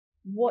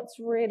what's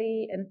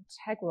really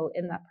integral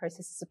in that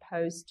process, as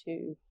opposed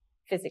to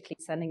physically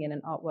sending in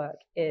an artwork,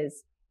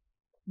 is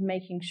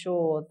making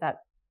sure that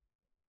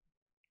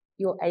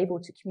you're able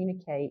to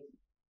communicate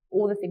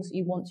all the things that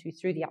you want to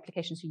through the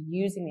application. So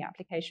using the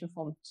application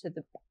form to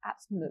the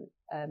absolute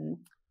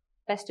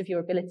best of your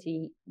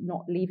ability,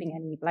 not leaving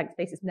any blank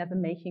spaces, never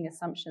making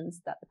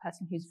assumptions that the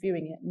person who's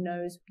viewing it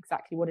knows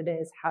exactly what it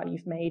is, how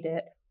you've made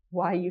it,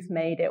 why you've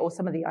made it, or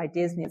some of the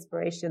ideas and the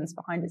inspirations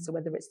behind it. So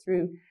whether it's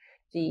through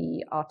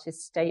the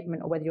artist's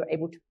statement, or whether you're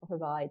able to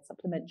provide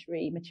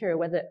supplementary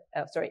material,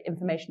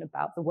 information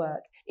about the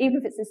work, even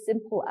if it's as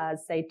simple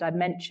as, say,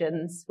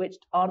 dimensions, which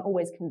aren't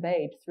always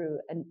conveyed through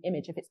an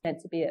image. If it's meant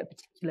to be a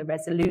particular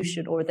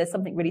resolution, or there's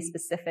something really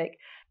specific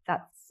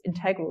that's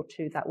integral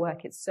to that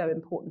work, it's so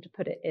important to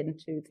put it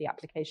into the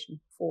application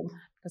form,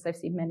 because I've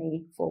seen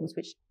many forms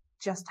which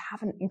just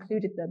haven't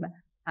included them,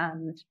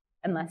 and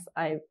unless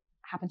I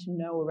happen to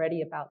know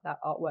already about that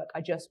artwork,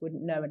 I just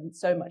wouldn't know, and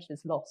so much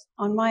is lost.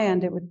 On my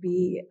end, it would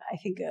be, I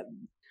think,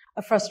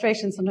 a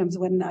frustration sometimes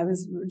when I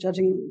was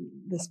judging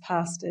this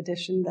past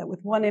edition, that with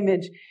one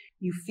image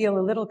you feel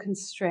a little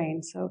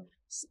constrained. So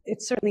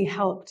it certainly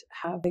helped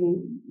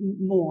having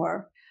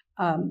more.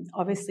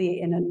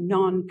 Obviously, in a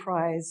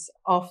non-prize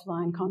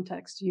offline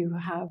context, you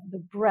have the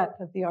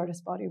breadth of the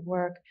artist's body of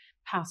work,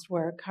 past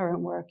work, current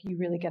work. You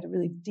really get a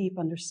really deep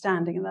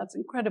understanding, and that's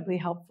incredibly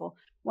helpful.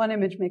 One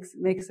image makes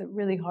it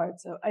really hard.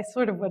 So I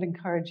sort of would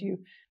encourage you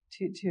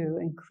to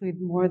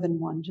include more than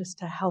one, just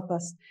to help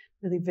us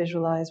really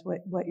visualize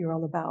what you're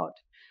all about.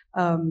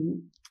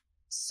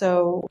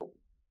 So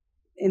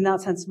in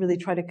that sense, really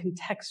try to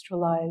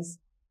contextualize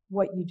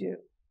what you do.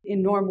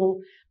 In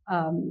normal,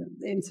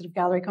 in sort of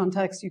gallery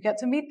context, you get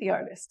to meet the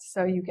artist.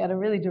 So you get a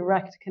really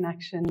direct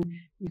connection.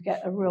 You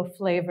get a real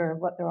flavor of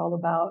what they're all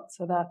about.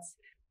 So that's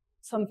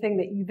something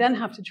that you then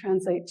have to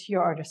translate to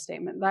your artist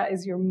statement. That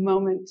is your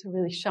moment to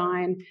really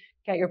shine,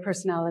 get your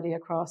personality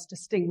across,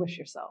 distinguish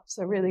yourself.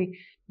 So really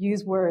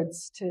use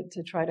words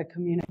to try to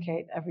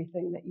communicate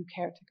everything that you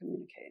care to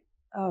communicate.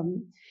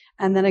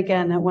 And then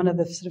again, one of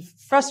the sort of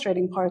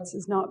frustrating parts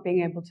is not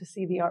being able to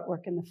see the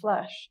artwork in the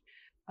flesh.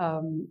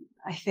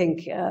 I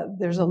think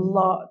there's a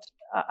lot.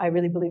 I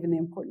really believe in the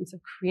importance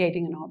of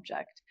creating an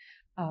object,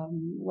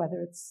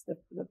 whether it's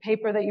the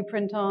paper that you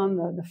print on,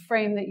 the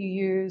frame that you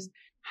use,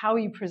 how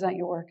you present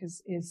your work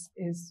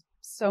is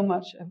so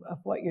much of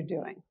what you're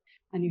doing,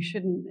 and you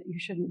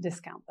shouldn't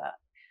discount that.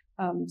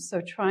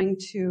 So trying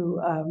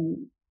to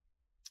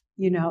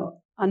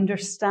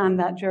understand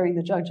that during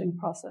the judging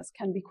process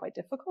can be quite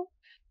difficult,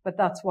 but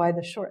that's why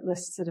the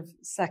shortlist sort of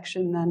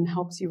section then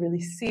helps you really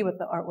see what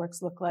the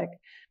artworks look like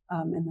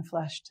in the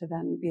flesh, to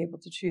then be able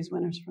to choose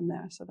winners from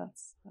there. So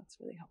that's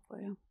really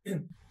helpful. Yeah.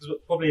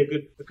 Probably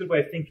a good way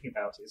of thinking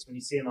about it is when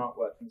you see an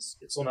artwork and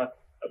it's on a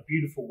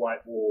beautiful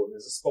white wall and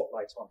there's a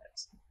spotlight on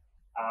it.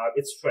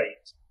 It's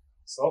framed.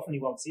 So often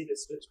you won't see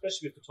this, but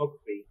especially with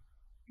photography,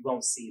 you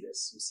won't see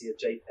this. You see a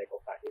JPEG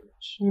of that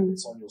image.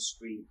 It's on your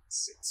screen.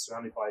 It's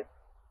surrounded by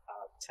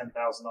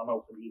 10,000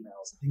 unopened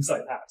emails and things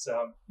like that.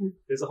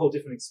 There's a whole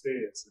different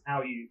experience, and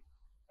how you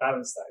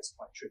balance that is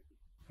quite tricky.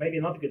 Maybe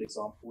another good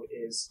example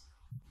is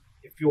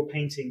if your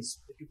painting's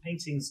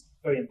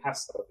very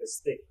impasto,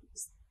 it's thick,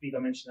 it's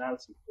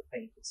three-dimensionality of the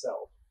paint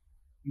itself.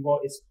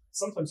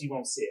 Sometimes you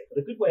won't see it,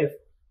 but a good way of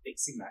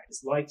fixing that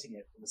is lighting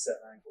it from a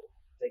certain angle,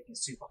 taking a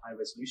super high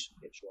resolution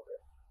picture of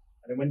it.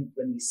 And then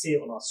when we see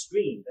it on our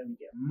screen, then we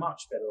get a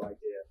much better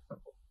idea,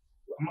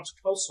 a much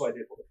closer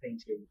idea of what the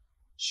painting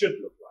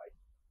should look like.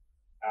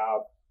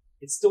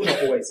 It's still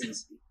not always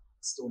easy.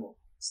 It's still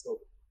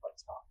quite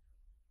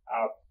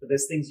tough. But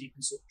there's things you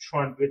can sort of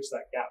try and bridge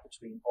that gap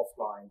between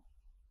offline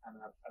and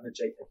a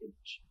JPEG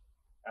image.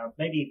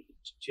 Maybe,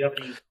 do you have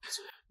any?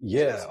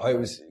 Yeah, I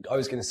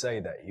was going to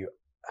say that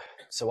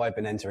so I've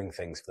been entering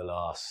things for the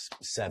last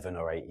 7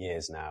 or 8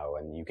 years now,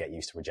 and you get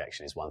used to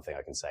rejection is one thing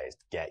I can say, is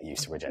get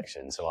used to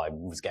rejection. So I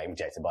was getting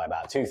rejected by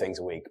about 2 things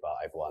a week, but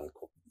I've won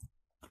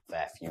a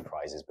fair few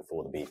prizes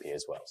before the BP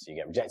as well. So you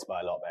get rejected by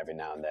a lot, but every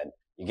now and then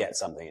you get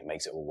something that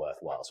makes it all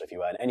worthwhile. So if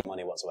you earn any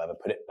money whatsoever,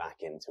 put it back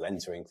into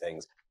entering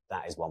things.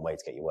 That is one way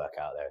to get your work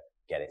out there,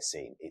 get it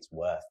seen. It's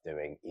worth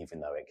doing, even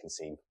though it can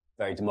seem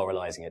very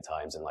demoralizing at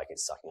times and like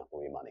it's sucking up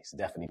all your money. So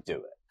definitely do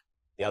it.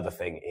 The other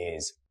thing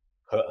is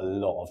put a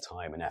lot of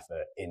time and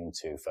effort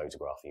into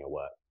photographing your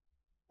work.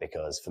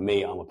 Because for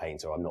me, I'm a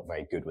painter. I'm not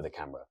very good with a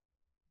camera.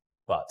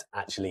 But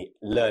actually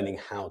learning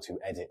how to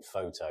edit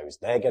photos,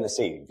 they're going to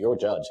see, if you're a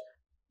judge,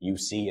 you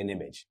see an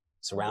image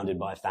surrounded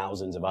by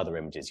thousands of other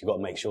images. You've got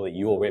to make sure that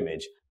your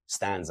image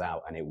stands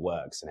out and it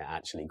works and it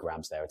actually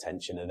grabs their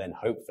attention. And then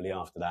hopefully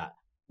after that,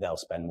 they'll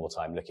spend more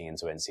time looking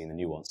into it and seeing the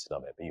nuances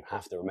of it. But you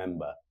have to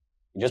remember,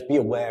 just be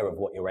aware of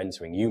what you're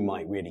entering. You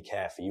might really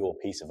care for your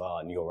piece of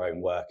art and your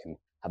own work and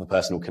have a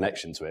personal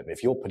connection to it. But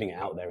if you're putting it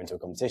out there into a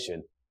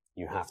competition,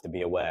 you have to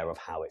be aware of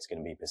how it's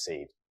going to be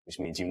perceived, which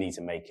means you need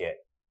to make it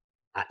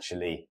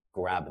actually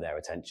grab their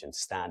attention,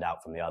 stand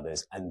out from the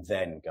others, and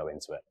then go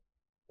into it,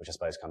 which I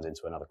suppose comes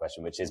into another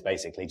question, which is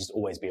basically just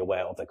always be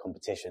aware of the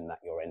competition that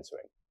you're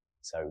entering.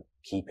 So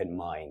keep in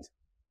mind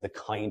the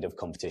kind of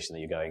competition that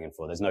you're going in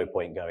for. There's no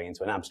point going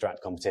into an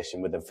abstract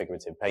competition with a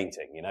figurative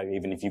painting, you know,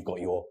 even if you've got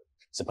your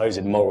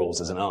supposed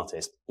morals as an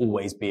artist,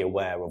 always be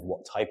aware of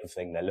what type of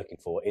thing they're looking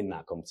for in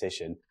that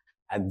competition,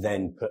 and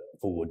then put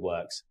forward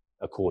works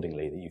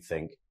accordingly that you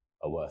think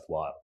are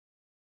worthwhile.